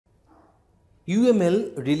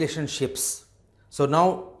UML relationships. So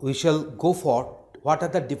now we shall go for what are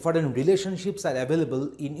the different relationships are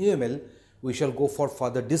available in UML. We shall go for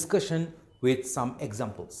further discussion with some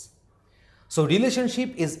examples. So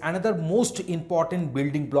relationship is another most important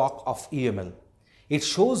building block of UML. It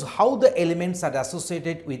shows how the elements are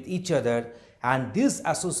associated with each other, and this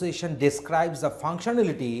association describes the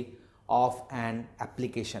functionality of an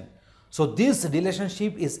application. So this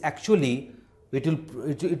relationship is actually,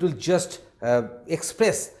 it will just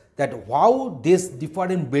express that how these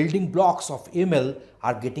different building blocks of UML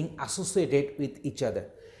are getting associated with each other.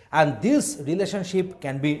 And this relationship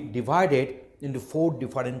can be divided into 4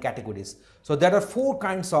 different categories. So there are 4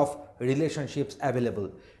 kinds of relationships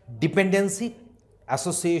available: dependency,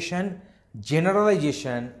 association,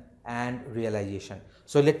 generalization, and realization.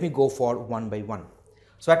 So let me go for one by one.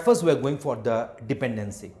 So at first we are going for the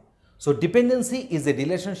dependency. So dependency is a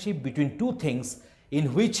relationship between 2 things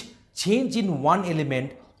in which change in one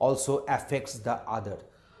element also affects the other.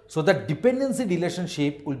 So the dependency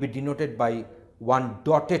relationship will be denoted by one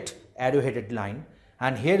dotted arrow-headed line,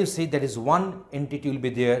 and here you see there is one entity will be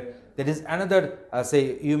there, there is another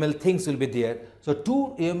say UML things will be there. So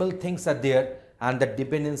 2 UML things are there and the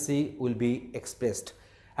dependency will be expressed,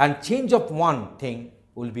 and change of one thing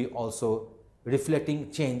will be also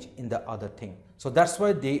reflecting change in the other thing. So that's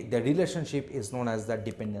why the relationship is known as the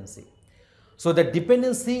dependency. So the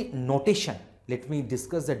dependency notation, let me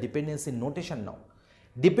discuss the dependency notation now.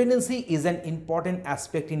 Dependency is an important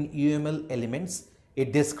aspect in UML elements.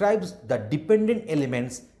 It describes the dependent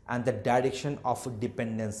elements and the direction of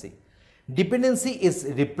dependency. Dependency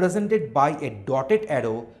is represented by a dotted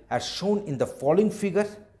arrow as shown in the following figure.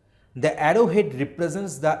 The arrowhead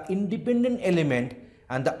represents the independent element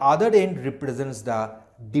and the other end represents the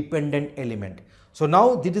dependent element. So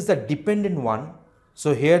now this is the dependent one.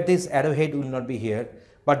 So here this arrowhead will not be here,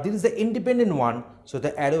 but this is the independent one. So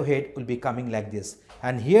the arrowhead will be coming like this,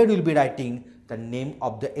 and here we will be writing the name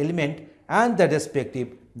of the element and the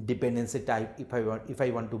respective dependency type if I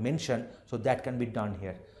want to mention. So that can be done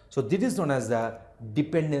here. So this is known as the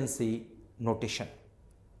dependency notation.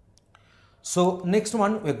 So next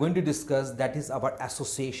one we are going to discuss, that is our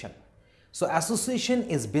association. So association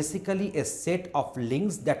is basically a set of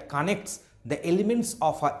links that connects the elements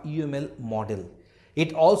of a UML model.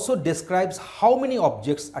 It also describes how many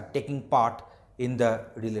objects are taking part in the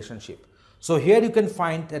relationship. So here you can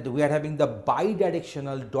find that we are having the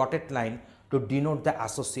bidirectional dotted line to denote the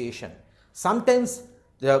association. Sometimes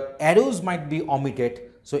the arrows might be omitted.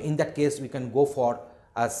 So in that case we can go for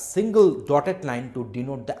a single dotted line to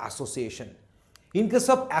denote the association. In case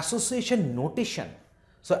of association notation,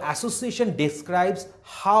 so association describes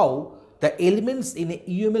how the elements in a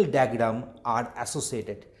UML diagram are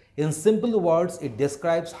associated. In simple words, it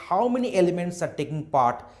describes how many elements are taking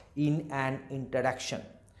part in an interaction.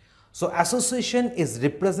 So association is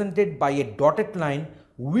represented by a dotted line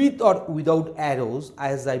with or without arrows,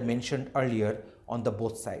 as I mentioned earlier, on the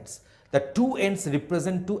both sides. The 2 ends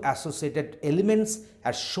represent 2 associated elements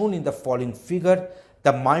as shown in the following figure.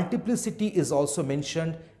 The multiplicity is also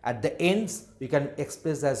mentioned at the ends. We can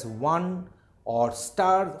express as 1 or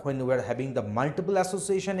star when we are having the multiple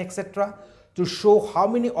association, etc., to show how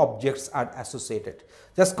many objects are associated.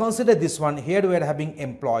 Just consider this one. Here we are having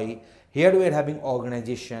employee, here we are having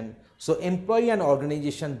organization. So employee and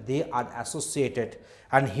organization, they are associated,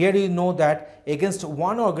 and here you know that against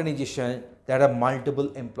one organization there are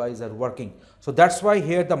multiple employees are working. So that's why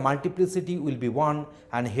here the multiplicity will be 1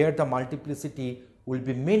 and here the multiplicity will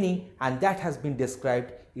be many, and that has been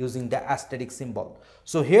described using the asterisk symbol.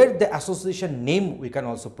 So here the association name we can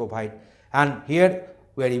also provide, and here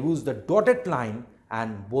we use the dotted line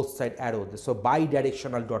and both side arrow. So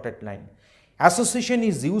bidirectional dotted line. Association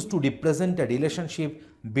is used to represent a relationship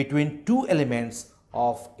between 2 elements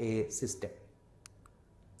of a system.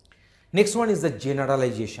 Next one is the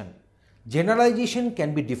generalization. Generalization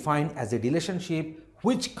can be defined as a relationship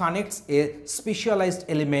which connects a specialized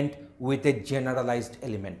element with a generalized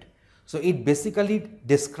element. So it basically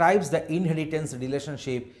describes the inheritance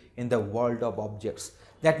relationship in the world of objects.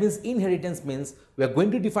 That means inheritance means we are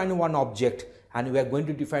going to define one object and we are going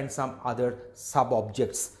to define some other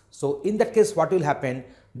sub-objects. So in that case what will happen,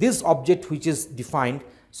 this object which is defined,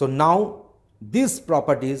 so now these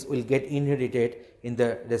properties will get inherited in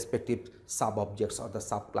the respective sub-objects or the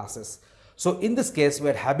subclasses. So in this case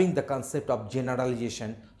we are having the concept of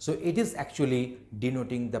generalization. So it is actually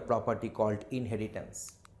denoting the property called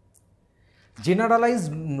inheritance.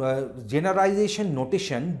 Generalization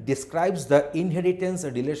notation describes the inheritance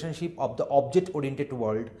relationship of the object-oriented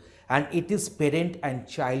world, and it is parent and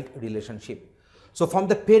child relationship. So from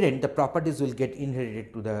the parent, the properties will get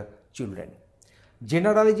inherited to the children.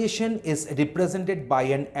 Generalization is represented by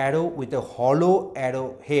an arrow with a hollow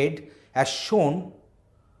arrow head as shown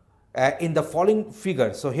in the following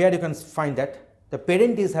figure. So here you can find that the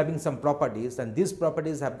parent is having some properties and these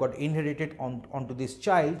properties have got inherited onto this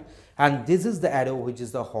child, and this is the arrow which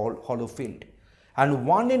is the hollow field, and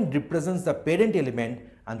one end represents the parent element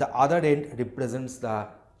and the other end represents the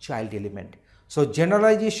child element. So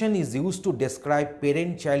generalization is used to describe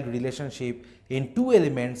parent-child relationship in two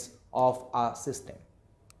elements of a system.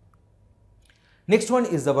 Next one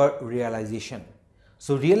is our realization.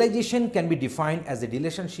 So realization can be defined as a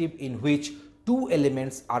relationship in which two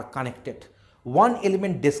elements are connected. One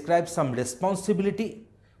element describes some responsibility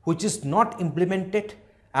which is not implemented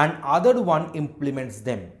and other one implements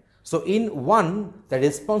them. So in one, the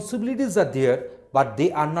responsibilities are there but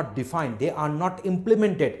they are not defined, they are not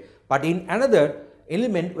implemented, but in another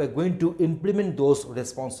element we are going to implement those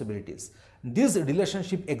responsibilities. This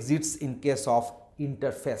relationship exists in case of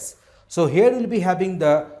interface. So here we will be having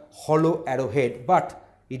the hollow arrowhead,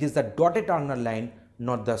 but it is the dotted underline,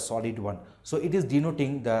 not the solid one. So it is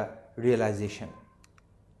denoting the realization.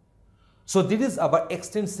 So this is our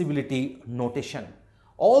extensibility notation.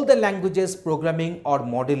 All the languages, programming or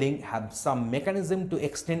modeling have some mechanism to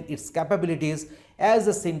extend its capabilities as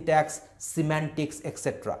a syntax, semantics,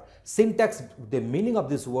 etc. Syntax, the meaning of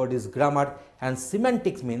this word is grammar, and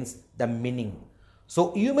semantics means the meaning.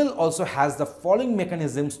 So UML also has the following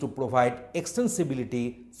mechanisms to provide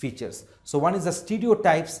extensibility features. So one is the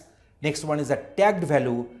stereotypes, next one is a tagged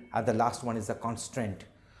value, and the last one is a constraint.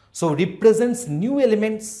 So represents new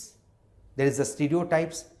elements, there is the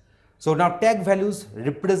stereotypes. So now tag values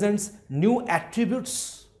represents new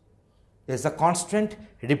attributes, there is a constraint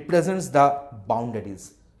represents the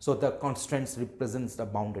boundaries. So the constraints represents the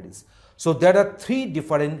boundaries. So there are three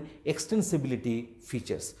different extensibility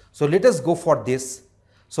features. So let us go for this.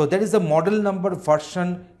 So there is a model number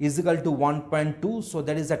version is equal to 1.2. So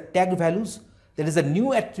there is a tag values. There is a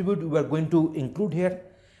new attribute we are going to include here.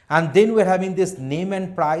 And then we are having this name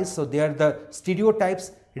and price. So they are the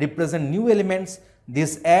stereotypes represent new elements.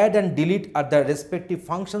 This add and delete are the respective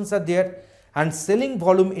functions are there, and selling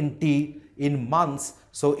volume in T in months.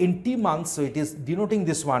 So in T months, so it is denoting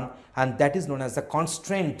this one, and that is known as the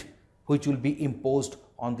constraint which will be imposed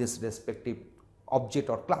on this respective object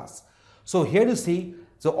or class. So here you see,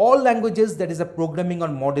 so all languages that is a programming or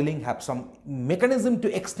modeling have some mechanism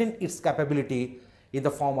to extend its capability in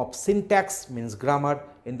the form of syntax means grammar,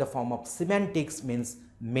 in the form of semantics means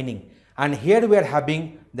meaning. And here we are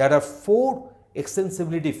having, there are four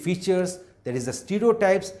extensibility features. There is a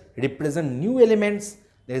stereotypes represent new elements,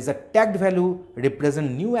 there is a tagged value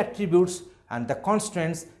represent new attributes, and the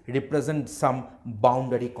constraints represent some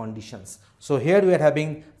boundary conditions. So here we are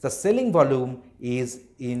having the selling volume is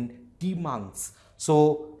in T months.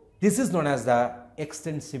 So this is known as the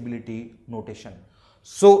extensibility notation.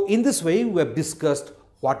 So in this way we have discussed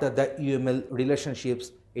what are the UML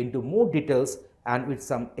relationships into more details and with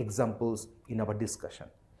some examples in our discussion.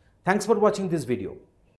 Thanks for watching this video.